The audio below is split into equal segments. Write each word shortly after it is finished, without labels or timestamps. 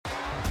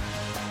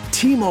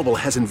T-Mobile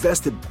has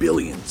invested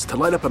billions to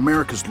light up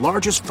America's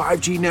largest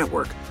 5G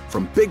network,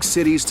 from big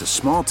cities to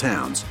small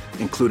towns,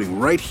 including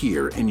right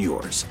here in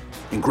yours.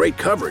 And great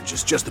coverage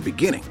is just the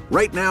beginning.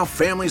 Right now,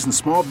 families and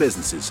small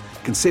businesses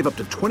can save up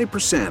to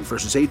 20%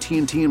 versus AT&T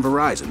and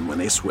Verizon when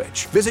they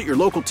switch. Visit your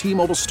local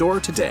T-Mobile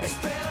store today.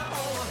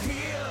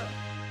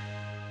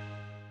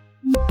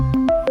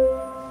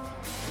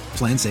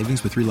 Plan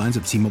savings with 3 lines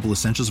of T-Mobile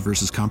Essentials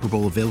versus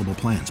comparable available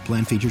plans.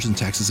 Plan features and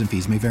taxes and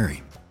fees may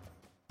vary.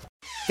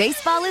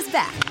 Baseball is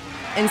back,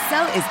 and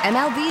so is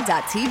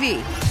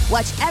MLB.tv.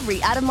 Watch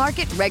every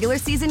out-of-market regular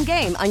season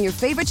game on your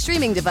favorite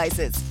streaming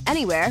devices,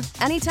 anywhere,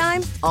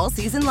 anytime, all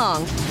season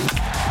long.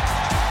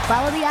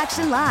 Follow the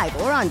action live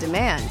or on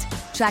demand.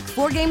 Track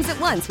 4 games at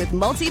once with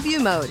multi-view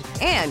mode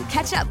and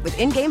catch up with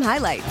in-game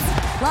highlights.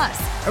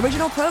 Plus,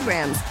 original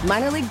programs,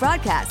 minor league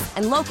broadcasts,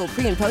 and local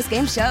pre- and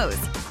post-game shows.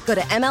 Go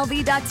to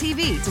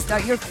MLB.tv to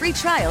start your free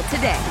trial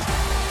today.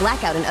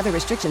 Blackout and other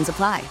restrictions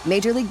apply.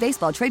 Major League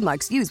Baseball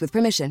trademarks used with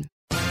permission.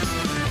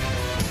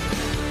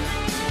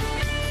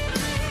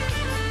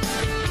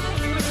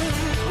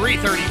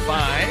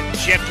 3:35,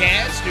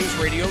 Jeffcast, News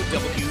Radio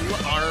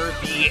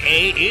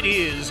WRVA. It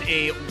is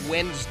a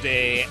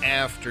Wednesday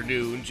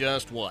afternoon,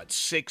 just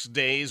 6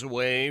 days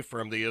away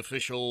from the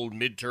official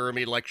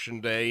midterm election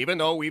day, even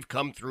though we've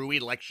come through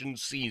election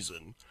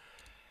season.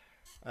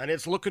 And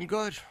it's looking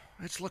good.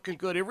 It's looking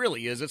good. It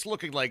really is. It's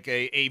looking like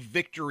a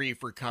victory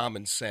for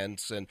common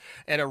sense and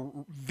a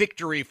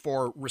victory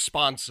for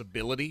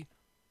responsibility.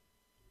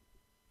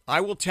 I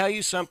will tell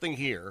you something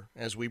here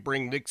as we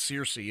bring Nick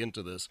Searcy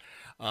into this.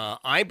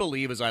 I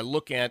believe as I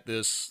look at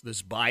this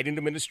Biden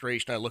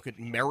administration, I look at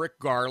Merrick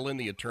Garland,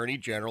 the Attorney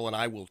General, and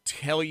I will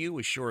tell you,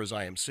 as sure as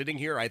I am sitting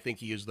here, I think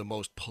he is the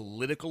most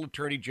political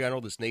Attorney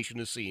General this nation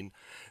has seen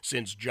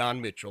since John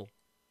Mitchell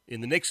in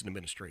the Nixon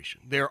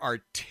administration. There are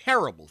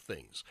terrible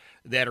things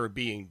that are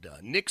being done.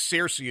 Nick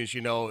Searcy, as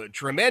you know, a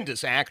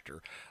tremendous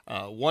actor,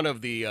 one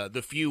of the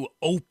few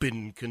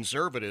open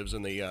conservatives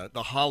in the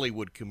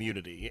Hollywood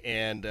community,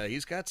 and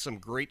he's got some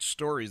great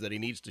stories that he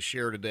needs to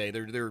share today.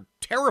 They're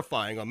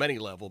terrifying on many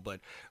levels,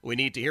 but we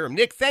need to hear him.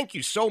 Nick, thank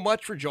you so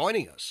much for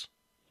joining us.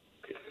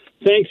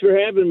 Thanks for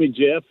having me,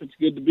 Jeff. It's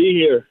good to be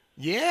here.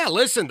 Yeah,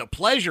 listen, the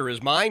pleasure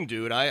is mine,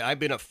 dude. I've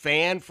been a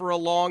fan for a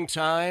long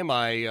time.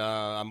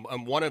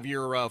 I'm one of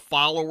your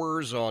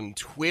followers on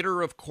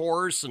Twitter, of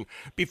course. And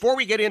before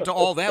we get into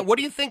all that, what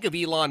do you think of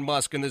Elon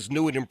Musk and this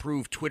new and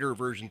improved Twitter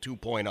version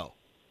 2.0?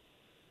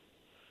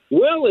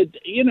 Well,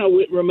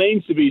 it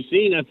remains to be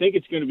seen. I think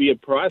it's going to be a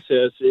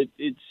process.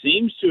 It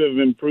seems to have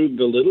improved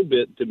a little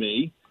bit to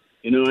me.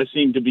 I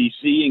seem to be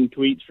seeing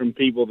tweets from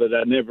people that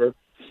I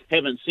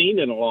haven't seen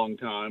in a long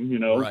time,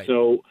 Right.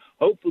 So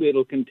hopefully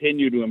it'll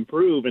continue to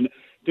improve. And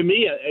to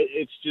me,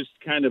 it's just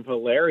kind of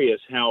hilarious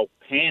how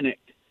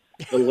panicked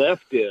the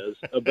left is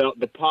about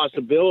the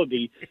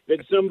possibility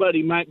that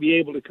somebody might be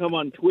able to come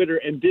on Twitter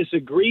and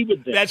disagree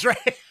with them. That's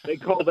right. They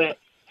call that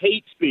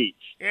hate speech.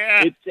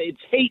 Yeah.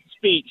 It's hate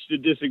speech to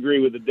disagree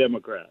with a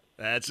Democrat.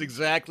 That's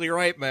exactly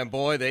right, man.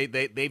 Boy,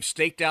 they've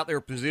staked out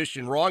their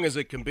position, wrong as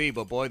it can be,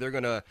 but boy, they're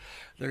gonna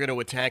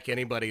attack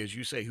anybody, as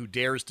you say, who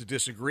dares to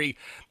disagree.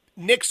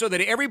 Nick, so that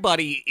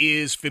everybody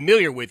is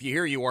familiar with you,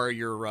 here you are,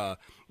 you're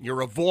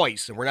a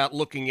voice, and we're not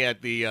looking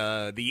at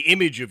the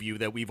image of you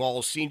that we've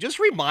all seen. Just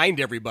remind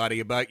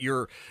everybody about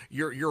your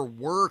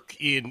work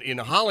in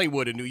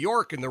Hollywood and New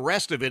York and the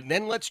rest of it, and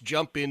then let's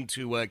jump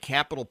into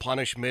capital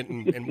punishment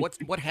and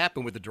what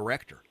happened with the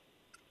director.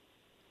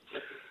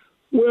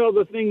 Well,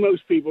 the thing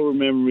most people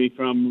remember me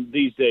from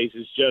these days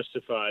is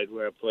Justified,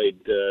 where I played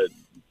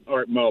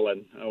Art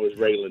Mullen. I was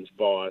Raylan's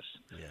boss.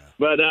 Yeah.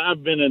 But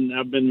I've been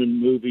in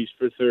movies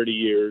for 30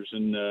 years,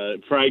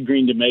 and Fried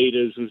Green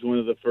Tomatoes was one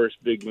of the first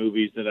big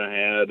movies that I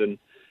had, and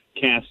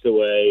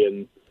Castaway,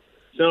 and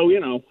so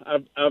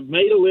I've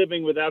made a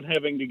living without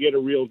having to get a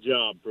real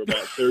job for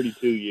about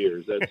 32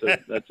 years.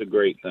 That's a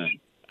great thing.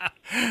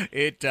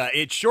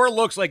 It sure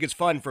looks like it's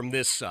fun from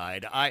this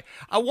side. I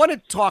want to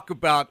talk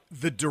about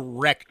the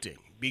directing,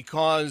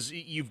 because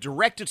you've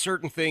directed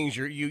certain things.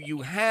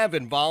 You have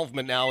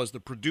involvement now as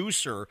the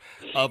producer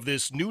of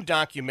this new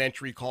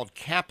documentary called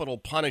Capital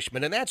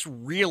Punishment, and that's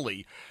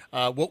really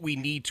what we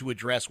need to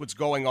address, what's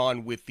going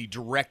on with the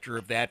director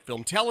of that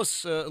film. Tell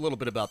us a little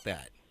bit about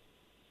that.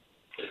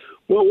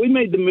 Well, we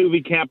made the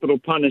movie Capital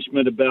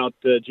Punishment about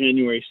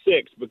January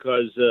 6th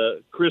because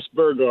Chris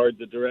Burgard,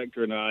 the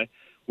director, and I,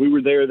 we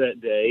were there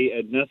that day,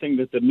 and nothing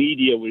that the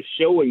media was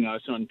showing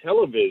us on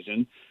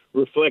television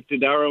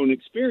reflected our own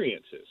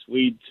experiences.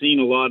 We'd seen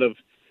a lot of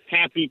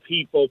happy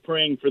people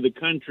praying for the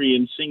country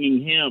and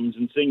singing hymns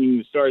and singing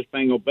the Star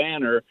Spangled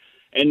Banner,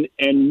 and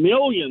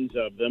millions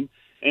of them,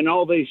 and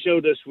all they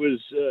showed us was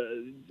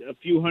a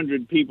few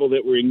hundred people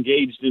that were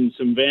engaged in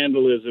some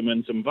vandalism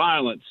and some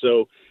violence.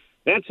 So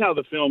that's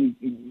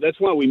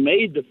why we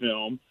made the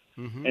film.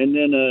 Mm-hmm. And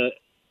then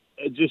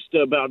just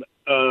about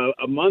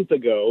a month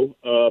ago,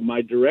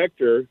 my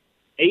director,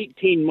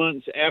 18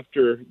 months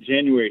after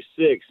January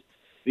 6th,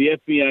 the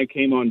FBI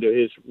came onto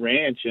his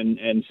ranch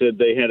and said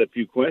they had a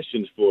few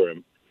questions for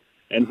him.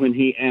 And when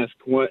he asked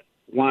what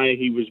why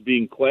he was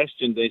being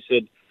questioned, they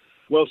said,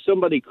 well,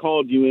 somebody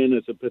called you in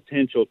as a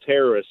potential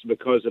terrorist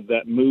because of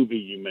that movie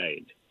you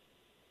made.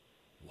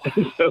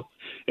 Wow. So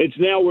it's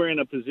now we're in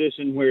a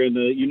position where in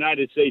the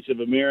United States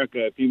of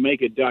America, if you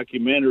make a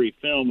documentary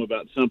film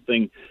about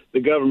something the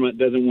government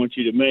doesn't want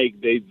you to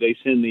make, they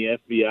send the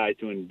FBI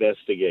to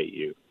investigate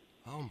you.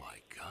 Oh, my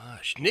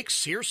gosh. Nick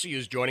Searcy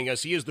is joining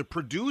us. He is the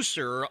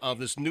producer of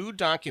this new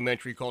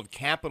documentary called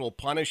Capital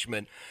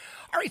Punishment.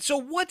 All right, so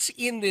what's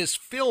in this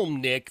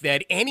film, Nick,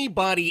 that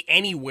anybody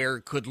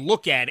anywhere could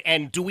look at?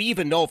 And do we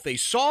even know if they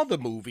saw the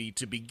movie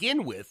to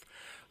begin with?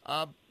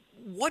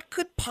 What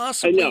could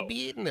possibly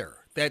be in there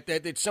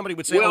that somebody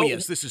would say, oh,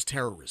 yes, this is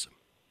terrorism?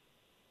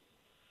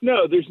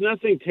 No, there's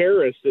nothing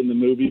terrorist in the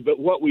movie, but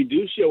what we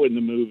do show in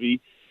the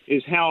movie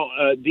is how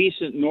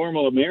decent,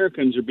 normal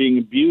Americans are being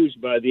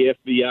abused by the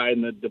FBI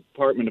and the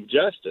Department of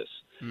Justice.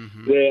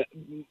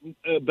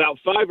 Mm-hmm. About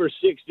 5 or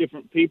 6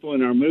 different people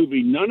in our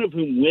movie, none of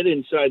whom went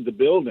inside the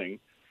building,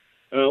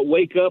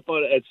 wake up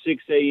at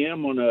 6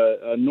 a.m. on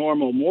a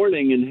normal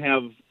morning and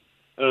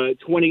have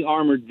 20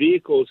 armored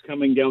vehicles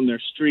coming down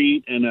their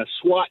street and a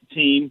SWAT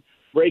team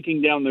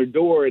breaking down their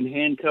door and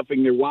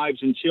handcuffing their wives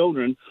and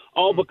children,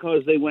 all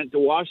because they went to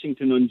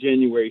Washington on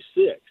January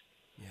 6th.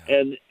 Yeah.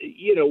 And,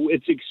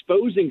 it's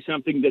exposing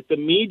something that the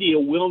media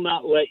will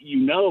not let you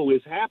know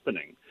is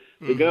happening.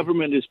 The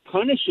government is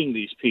punishing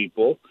these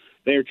people.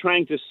 They're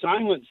trying to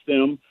silence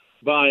them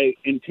by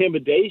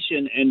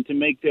intimidation and to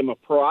make them a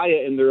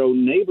pariah in their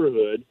own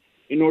neighborhood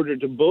in order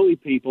to bully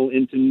people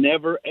into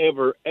never,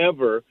 ever,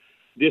 ever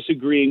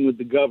disagreeing with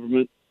the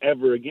government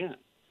ever again.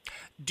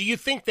 Do you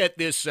think that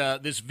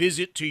this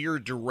visit to your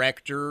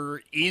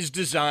director is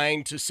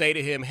designed to say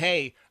to him,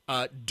 hey,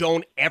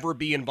 don't ever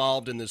be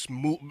involved in this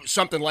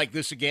something like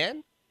this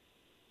again?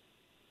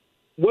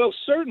 Well,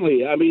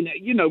 certainly. I mean,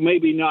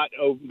 maybe not,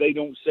 they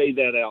don't say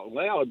that out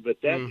loud, but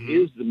that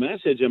is the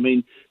message. I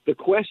mean, the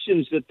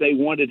questions that they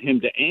wanted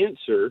him to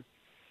answer,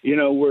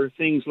 were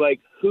things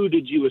like, who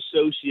did you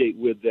associate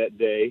with that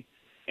day?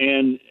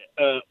 And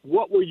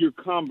what were your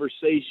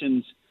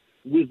conversations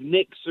with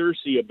Nick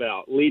Searcy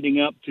about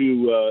leading up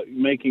to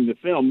making the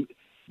film?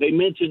 They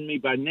mentioned me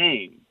by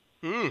name.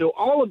 So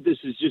all of this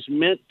is just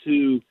meant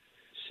to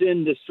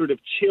send this sort of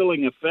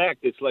chilling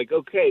effect. It's like,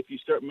 okay, if you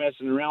start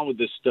messing around with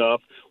this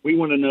stuff, we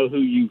want to know who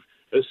you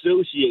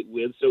associate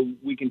with so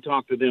we can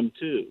talk to them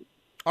too.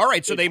 All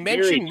right, so they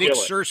mentioned Nick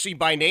Searcy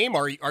by name.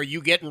 Are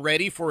you getting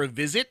ready for a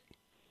visit?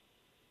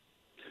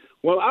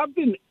 Well,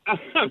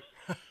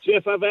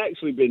 Jeff, I've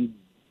actually been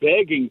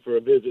begging for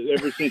a visit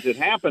ever since it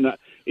happened.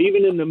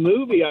 Even in the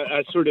movie,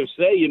 I sort of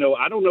say,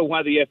 I don't know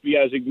why the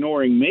FBI is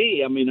ignoring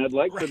me. I mean, I'd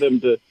like for them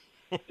to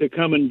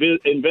come and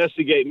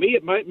investigate me.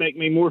 It might make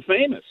me more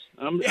famous.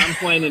 I'm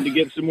planning to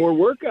get some more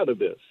work out of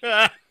this.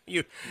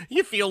 You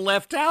feel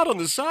left out on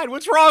the side.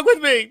 What's wrong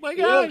with me? My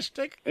gosh.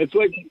 Yeah. It's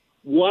like,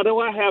 what do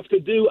I have to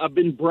do? I've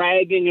been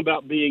bragging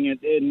about being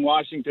in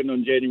Washington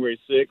on January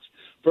 6th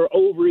for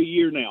over a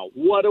year now.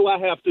 What do I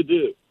have to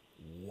do?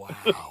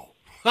 Wow.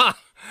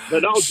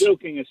 But all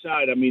joking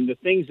aside, I mean, the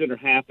things that are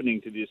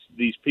happening to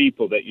these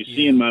people that you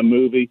see in my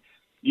movie,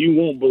 you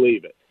won't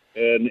believe it.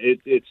 And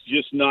it's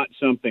just not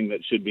something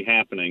that should be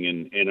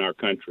happening in our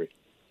country.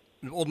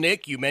 Well,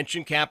 Nick, you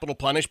mentioned Capital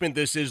Punishment.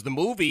 This is the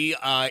movie.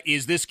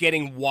 Is this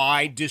getting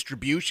wide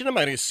distribution? Am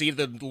I going to see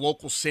the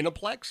local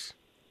Cineplex?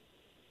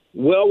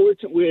 Well,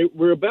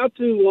 we're about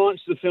to launch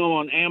the film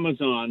on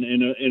Amazon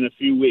in a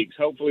few weeks,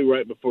 hopefully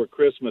right before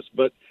Christmas.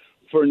 But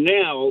for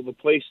now, the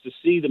place to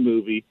see the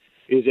movie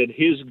is at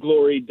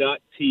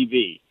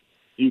hisglory.tv.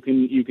 You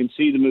can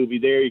see the movie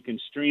there. You can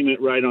stream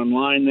it right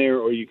online there,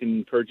 or you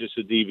can purchase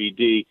a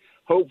DVD.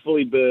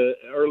 Hopefully, by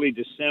early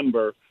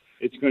December,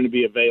 it's going to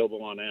be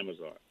available on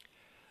Amazon.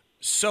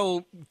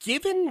 So,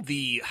 given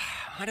the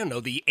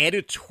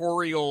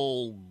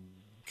editorial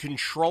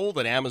control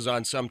that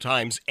Amazon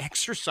sometimes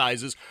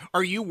exercises,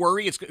 are you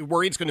worried it's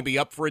going to be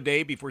up for a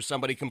day before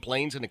somebody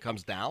complains and it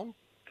comes down?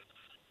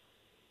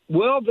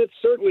 Well, that's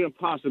certainly a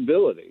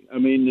possibility. I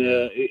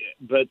mean,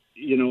 but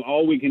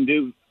all we can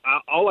do.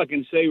 All I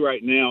can say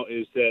right now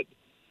is that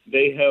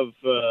they have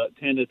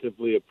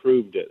tentatively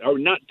approved it. Or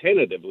not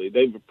tentatively,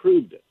 they've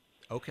approved it.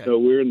 Okay. So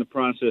we're in the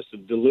process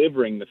of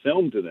delivering the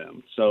film to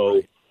them.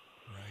 So,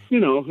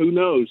 who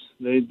knows?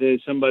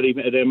 Somebody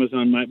at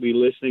Amazon might be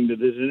listening to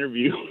this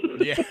interview.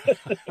 Yeah.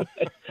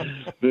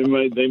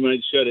 they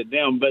might shut it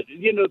down. But,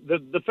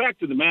 the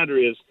fact of the matter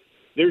is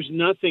there's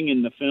nothing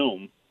in the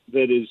film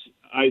that is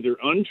either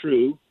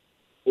untrue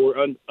or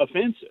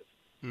offensive.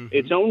 Mm-hmm.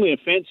 It's only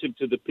offensive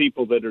to the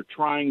people that are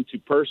trying to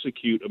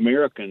persecute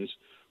Americans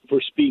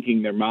for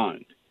speaking their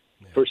mind,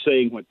 for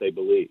saying what they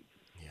believe.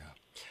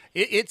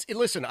 Yeah,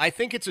 listen, I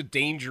think it's a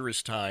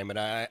dangerous time, and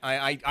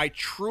I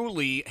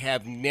truly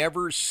have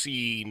never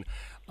seen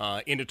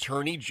an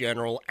attorney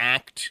general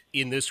act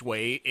in this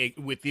way,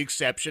 with the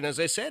exception, as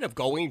I said, of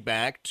going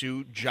back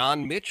to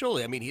John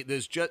Mitchell. I mean, it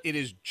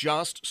is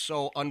just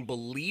so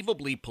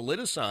unbelievably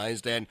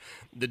politicized, and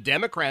the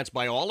Democrats,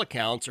 by all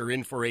accounts, are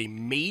in for a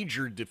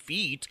major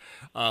defeat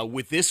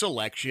with this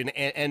election,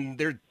 and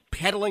they're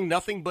peddling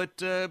nothing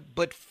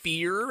but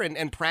fear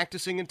and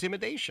practicing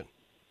intimidation.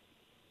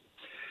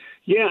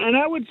 Yeah, and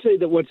I would say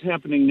that what's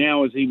happening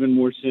now is even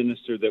more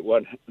sinister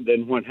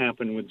than what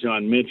happened with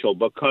John Mitchell,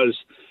 because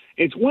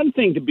it's one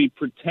thing to be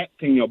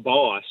protecting a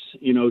boss,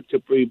 to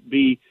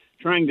be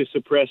trying to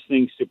suppress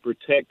things to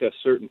protect a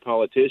certain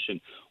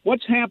politician.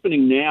 What's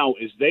happening now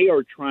is they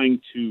are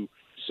trying to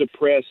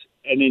suppress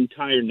an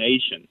entire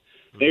nation.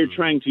 They're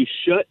trying to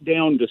shut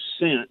down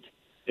dissent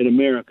in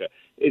America.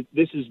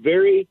 This is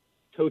very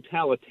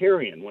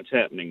totalitarian, what's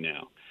happening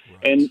now.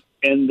 Right.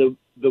 And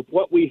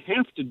what we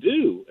have to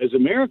do as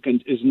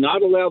Americans is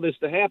not allow this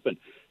to happen.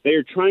 They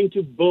are trying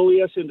to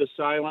bully us into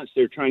silence.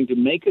 They're trying to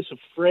make us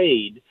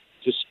afraid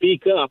to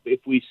speak up if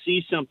we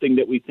see something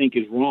that we think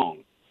is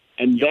wrong.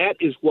 And that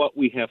is what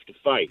we have to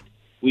fight.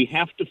 We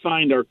have to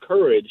find our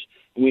courage,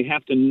 and we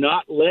have to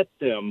not let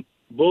them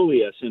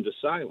bully us into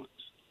silence.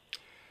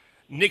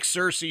 Nick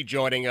Searcy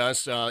joining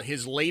us.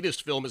 His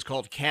latest film is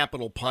called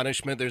Capital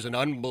Punishment. There's an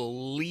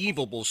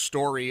unbelievable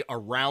story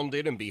around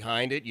it and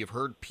behind it. You've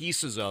heard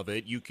pieces of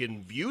it. You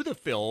can view the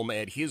film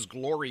at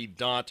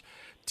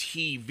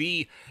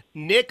hisglory.tv.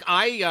 Nick,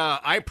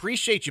 I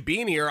appreciate you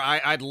being here.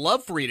 I'd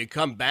love for you to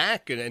come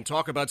back and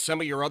talk about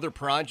some of your other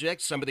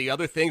projects, some of the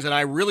other things, and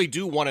I really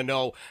do want to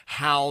know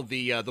how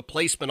the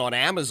placement on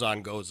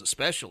Amazon goes,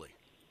 especially.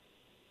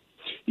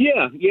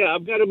 Yeah,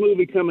 I've got a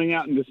movie coming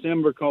out in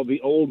December called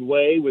The Old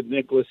Way with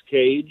Nicolas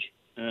Cage,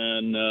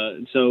 and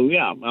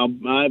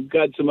I've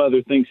got some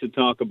other things to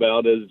talk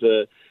about as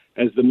the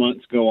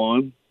months go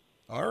on.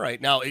 All right.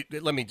 Now,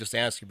 let me just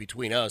ask you,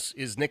 between us,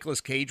 is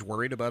Nicolas Cage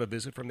worried about a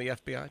visit from the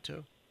FBI,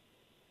 too?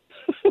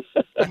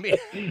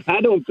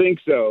 I don't think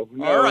so.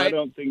 No, all right. I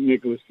don't think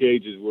Nicolas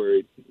Cage is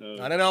worried.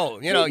 I don't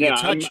know. You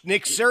touch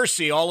Nick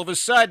Searcy, all of a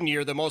sudden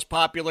you're the most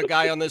popular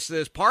guy on this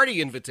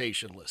party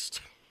invitation list.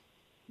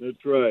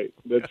 That's right.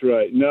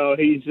 No,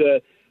 he's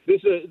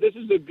this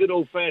is a good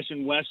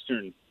old-fashioned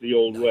Western, The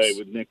Old Way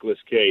with Nicolas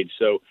Cage.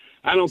 So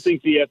I don't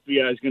think the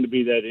FBI is going to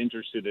be that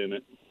interested in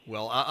it.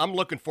 Well, I'm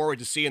looking forward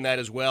to seeing that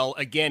as well.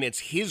 Again,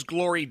 it's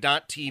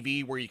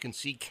hisglory.tv where you can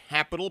see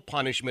Capital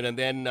Punishment. And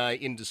then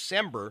in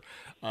December,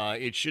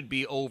 it should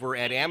be over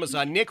at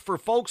Amazon. Nick, for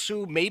folks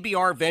who maybe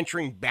are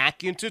venturing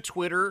back into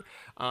Twitter,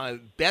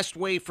 best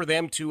way for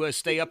them to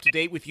stay up to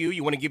date with you,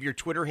 you want to give your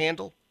Twitter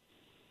handle?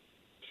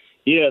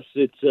 Yes,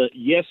 it's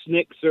Yes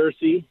Nick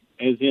Searcy,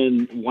 as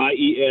in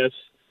YES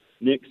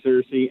Nick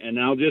Searcy. And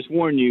I'll just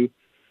warn you,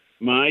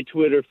 my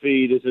Twitter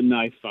feed is a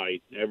knife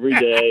fight. Every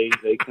day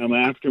they come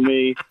after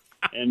me,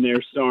 and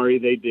they're sorry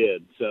they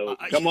did. So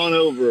come on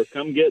over.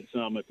 Come get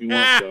some if you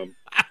want some.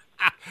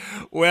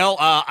 Well,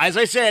 as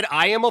I said,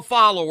 I am a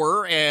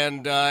follower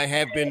and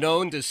have been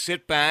known to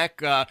sit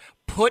back,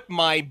 put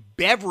my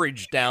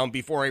beverage down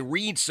before I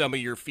read some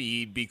of your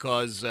feed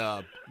because,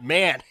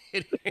 man,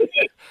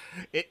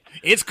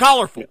 it's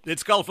colorful.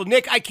 It's colorful.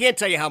 Nick, I can't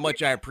tell you how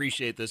much I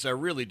appreciate this. I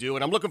really do,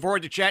 and I'm looking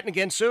forward to chatting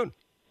again soon.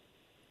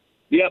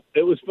 Yep,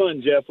 it was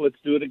fun, Jeff. Let's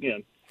do it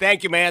again.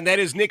 Thank you, man. That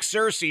is Nick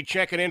Searcy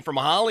checking in from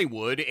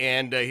Hollywood,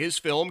 and his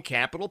film,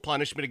 Capital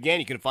Punishment. Again,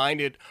 you can find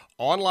it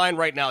online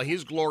right now,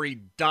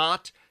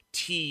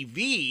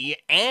 hisglory.tv,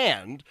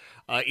 and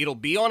it'll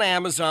be on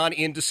Amazon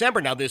in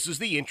December. Now, this is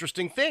the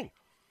interesting thing.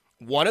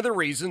 One of the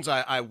reasons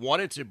I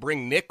wanted to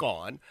bring Nick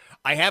on,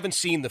 I haven't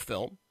seen the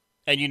film,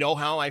 and you know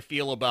how I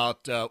feel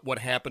about what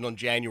happened on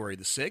January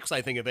the 6th.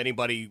 I think if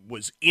anybody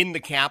was in the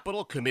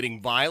Capitol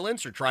committing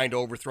violence or trying to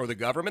overthrow the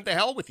government, the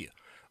hell with you.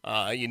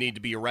 You need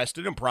to be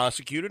arrested and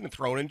prosecuted and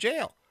thrown in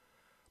jail.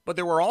 But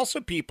there were also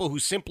people who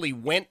simply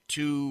went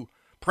to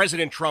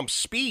President Trump's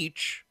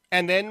speech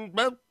and then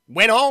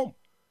went home.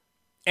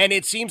 And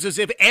it seems as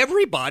if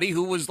everybody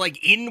who was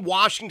in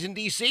Washington,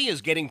 D.C.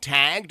 is getting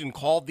tagged and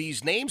called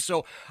these names.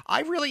 So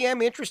I really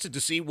am interested to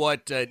see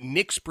what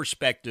Nick's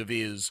perspective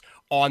is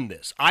on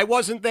this. I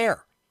wasn't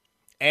there.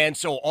 And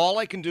so all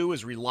I can do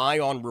is rely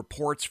on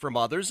reports from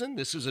others. And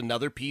this is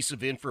another piece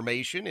of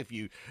information. If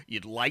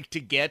you'd like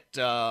to get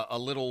a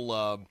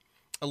little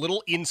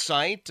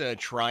insight,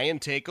 try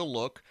and take a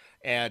look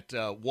at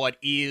what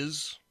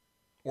is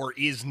or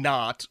is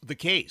not the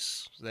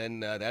case,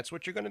 then that's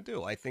what you're going to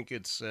do. I think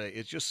it's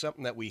just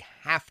something that we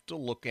have to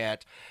look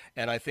at,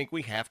 and I think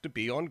we have to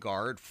be on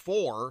guard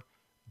for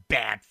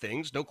bad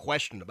things. No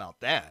question about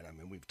that. I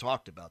mean, we've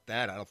talked about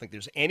that. I don't think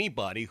there's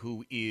anybody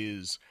who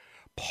is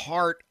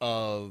part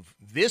of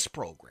this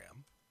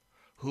program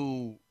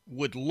who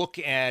would look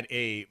at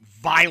a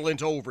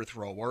violent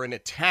overthrow or an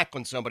attack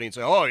on somebody and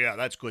say, oh, yeah,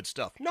 that's good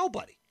stuff.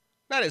 Nobody.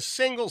 Not a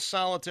single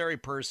solitary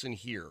person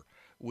here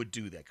would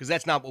do that because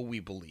that's not what we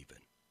believe in.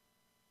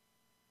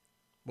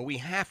 But we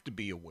have to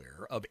be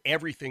aware of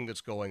everything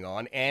that's going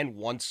on. And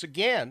once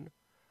again,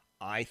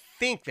 I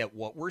think that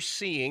what we're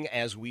seeing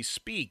as we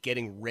speak,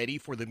 getting ready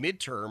for the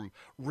midterm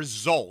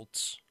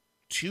results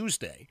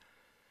Tuesday,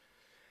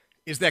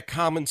 is that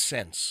common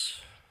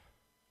sense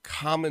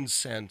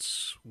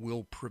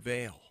will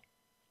prevail.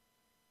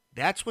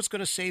 That's what's going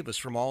to save us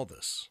from all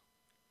this.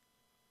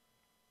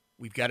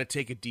 We've got to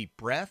take a deep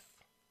breath.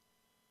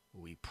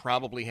 We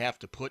probably have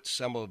to put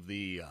some of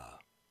the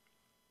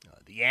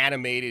The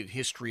animated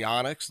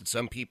histrionics that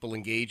some people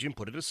engage in,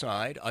 put it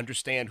aside,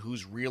 understand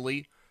who's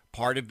really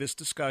part of this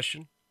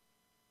discussion,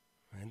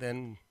 and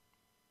then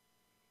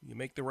you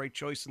make the right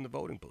choice in the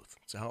voting booth.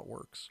 That's how it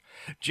works.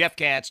 Jeff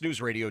Katz,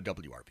 News Radio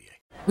WRVA.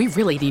 We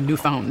really need new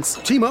phones.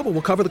 T-Mobile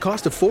will cover the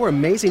cost of 4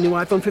 amazing new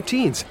iPhone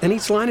 15s, and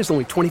each line is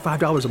only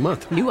 $25 a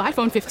month. New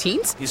iPhone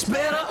 15s? It's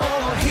better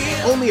over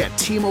here. Only at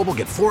T-Mobile,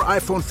 get 4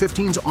 iPhone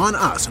 15s on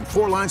us and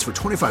 4 lines for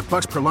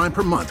 $25 per line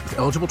per month with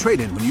eligible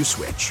trade-in when you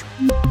switch.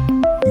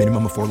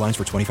 Minimum of 4 lines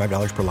for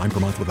 $25 per line per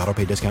month with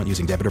autopay discount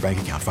using debit or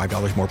bank account.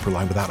 $5 more per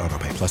line without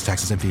autopay, plus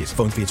taxes and fees.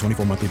 Phone fee at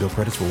 24 monthly bill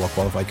credits for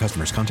well-qualified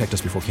customers. Contact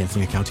us before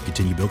canceling account to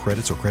continue bill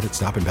credits or credit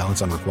stop and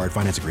balance on required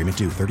finance agreement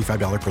due.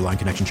 $35 per line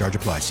connection charge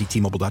applies. See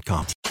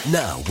T-Mobile.com.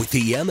 Now, with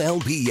the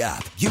MLB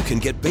app, you can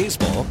get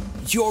baseball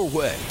your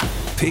way.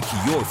 Pick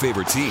your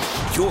favorite team,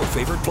 your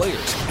favorite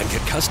players, and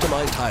get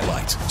customized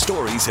highlights,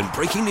 stories, and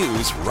breaking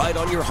news right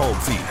on your home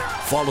feed.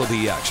 Follow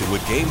the action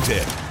with Game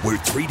 10, where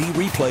 3D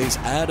replays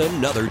add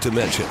another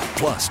dimension.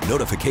 Plus,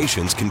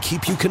 notifications can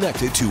keep you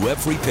connected to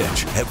every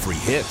pitch, every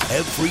hit,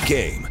 every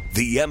game.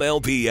 The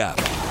MLB app.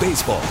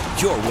 Baseball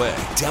your way.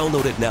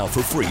 Download it now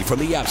for free from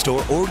the App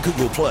Store or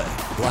Google Play.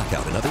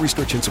 Blackout and other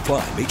restrictions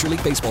apply. Major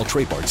League Baseball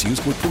trademarks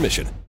used with permission.